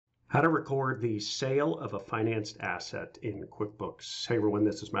How to record the sale of a financed asset in QuickBooks. Hey everyone,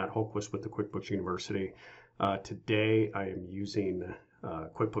 this is Matt Holquist with the QuickBooks University. Today I am using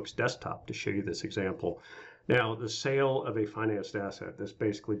QuickBooks Desktop to show you this example. Now, the sale of a financed asset, this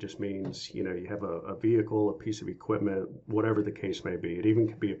basically just means, you have a vehicle, a piece of equipment, whatever the case may be. It even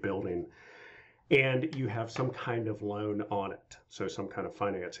could be a building, and you have some kind of loan on it, so some kind of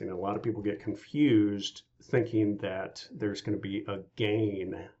financing. A lot of people get confused thinking that there's going to be a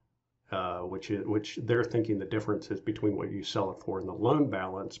gain, which they're thinking the difference is between what you sell it for and the loan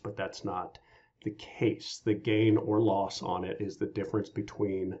balance, but that's not the case. The gain or loss on it is the difference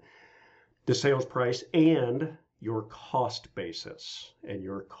between the sales price and your cost basis. And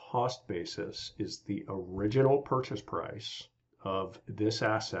your cost basis is the original purchase price of this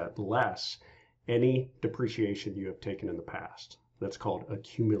asset less any depreciation you have taken in the past. That's called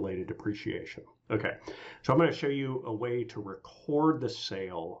accumulated depreciation. Okay, so I'm going to show you a way to record the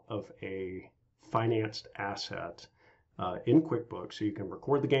sale of a financed asset in QuickBooks, so you can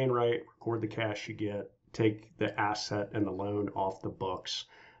record the gain right, record the cash you get, take the asset and the loan off the books,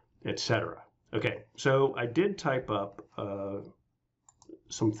 etc. Okay, so I did type up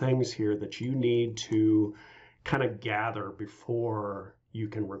some things here that you need to kind of gather before you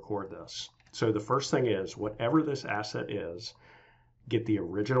can record this. So the first thing is, whatever this asset is, get the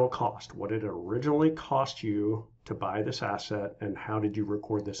original cost. What did it originally cost you to buy this asset, and how did you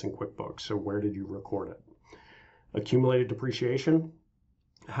record this in QuickBooks? So where did you record it? Accumulated depreciation.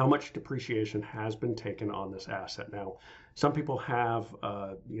 How much depreciation has been taken on this asset? Now, some people have,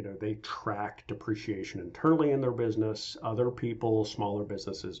 they track depreciation internally in their business. Other people, smaller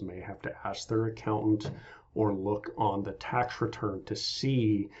businesses, may have to ask their accountant or look on the tax return to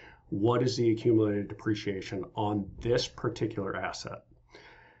see what is the accumulated depreciation on this particular asset.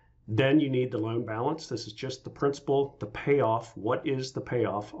 Then you need the loan balance. This is just the principal, the payoff. What is the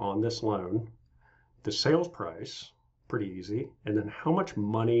payoff on this loan? The sales price, pretty easy. And then how much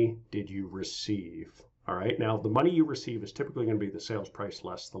money did you receive? All right, now the money you receive is typically going to be the sales price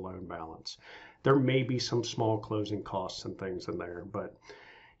less the loan balance. There may be some small closing costs and things in there, but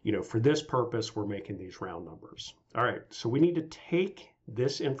for this purpose, we're making these round numbers. All right, so we need to take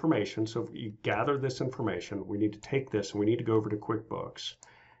this information. So if you gather this information, we need to take this and we need to go over to QuickBooks.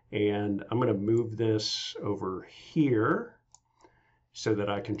 And I'm going to move this over here so that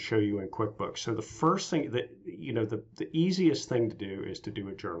I can show you in QuickBooks. So the first thing that, the easiest thing to do is to do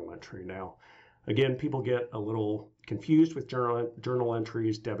a journal entry. Now, again, people get a little confused with journal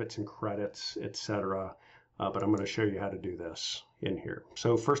entries, debits and credits, etc. But I'm going to show you how to do this in here.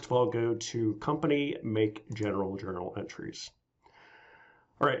 So first of all, go to Company, Make General Journal Entries.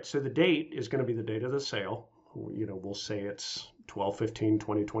 All right, so the date is going to be the date of the sale. We'll say it's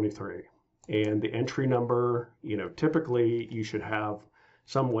 12/15/2023. And the entry number, typically you should have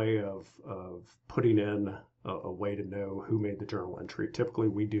some way of putting in a way to know who made the journal entry. Typically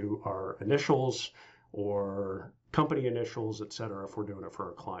we do our initials or company initials, etc., if we're doing it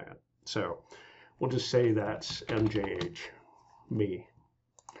for a client. So we'll just say that's MJH, me.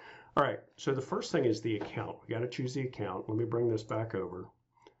 All right, so the first thing is the account. We got to choose the account. Let me bring this back over.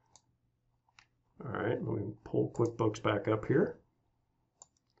 All right, let me pull QuickBooks back up here.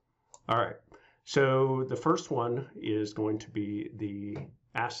 All right, so the first one is going to be the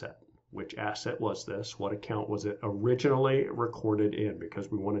asset. Which asset was this? What account was it originally recorded in? Because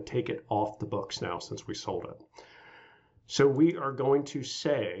we want to take it off the books now since we sold it. So we are going to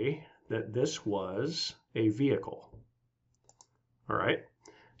say that this was a vehicle. All right,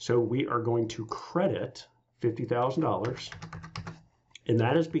 so we are going to credit $50,000. And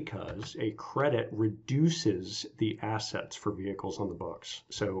that is because a credit reduces the assets for vehicles on the books.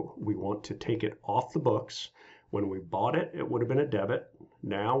 So we want to take it off the books. When we bought it, it would have been a debit.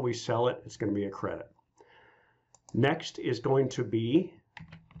 Now we sell it, it's going to be a credit. Next is going to be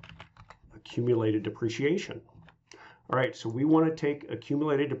accumulated depreciation. All right, so we want to take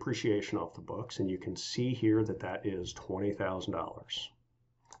accumulated depreciation off the books, and you can see here that that is $20,000.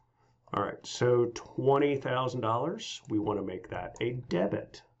 All right, so $20,000, we want to make that a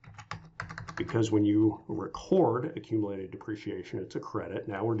debit because when you record accumulated depreciation, it's a credit.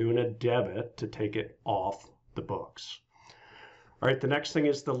 Now we're doing a debit to take it off the books. All right, the next thing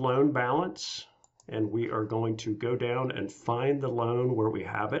is the loan balance, and we are going to go down and find the loan where we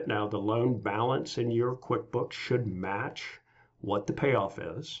have it. Now the loan balance in your QuickBooks should match what the payoff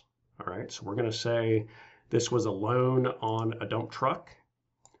is. All right, so we're going to say this was a loan on a dump truck,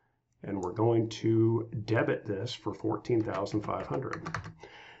 and we're going to debit this for $14,500.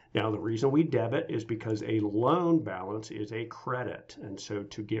 Now, the reason we debit is because a loan balance is a credit, and so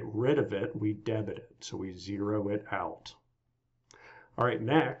to get rid of it, we debit it, so we zero it out. All right,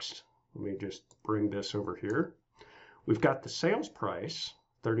 next, let me just bring this over here. We've got the sales price,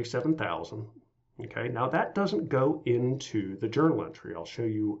 $37,000. Okay, now that doesn't go into the journal entry. I'll show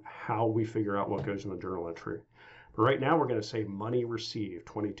you how we figure out what goes in the journal entry. But right now we're going to say money received,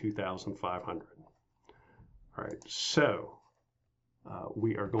 $22,500. All right, so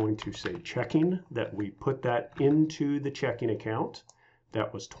we are going to say checking, that we put that into the checking account.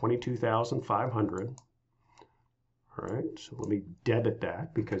 That was $22,500. All right, so let me debit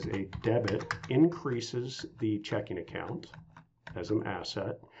that, because a debit increases the checking account as an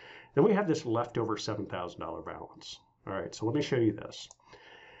asset. Then we have this leftover $7,000 balance. All right, so let me show you this.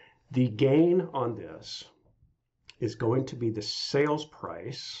 The gain on this is going to be the sales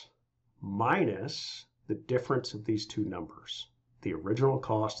price minus the difference of these two numbers, the original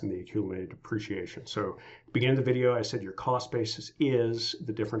cost and the accumulated depreciation. So at the beginning of the video, I said your cost basis is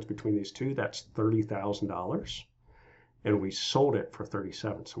the difference between these two. That's $30,000. And we sold it for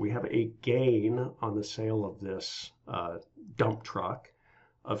 $37,000. So we have a gain on the sale of this dump truck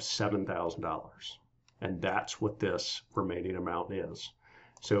of $7,000. And that's what this remaining amount is.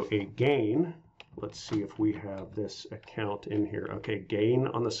 So a gain, let's see if we have this account in here. Okay, gain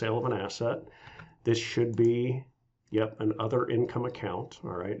on the sale of an asset. This should be, yep, an other income account.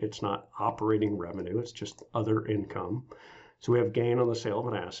 All right, it's not operating revenue, it's just other income. So we have gain on the sale of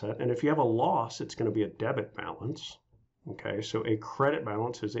an asset. And if you have a loss, it's going to be a debit balance. Okay, so a credit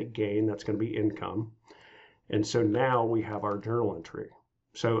balance is a gain, that's going to be income. And so now we have our journal entry.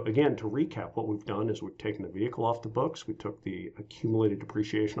 So again, to recap, what we've done is we've taken the vehicle off the books, we took the accumulated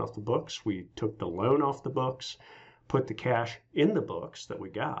depreciation off the books, we took the loan off the books, put the cash in the books that we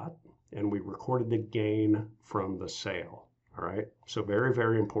got, and we recorded the gain from the sale. All right, so very,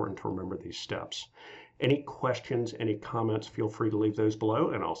 very important to remember these steps. Any questions, any comments, feel free to leave those below,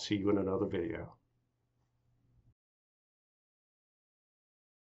 and I'll see you in another video.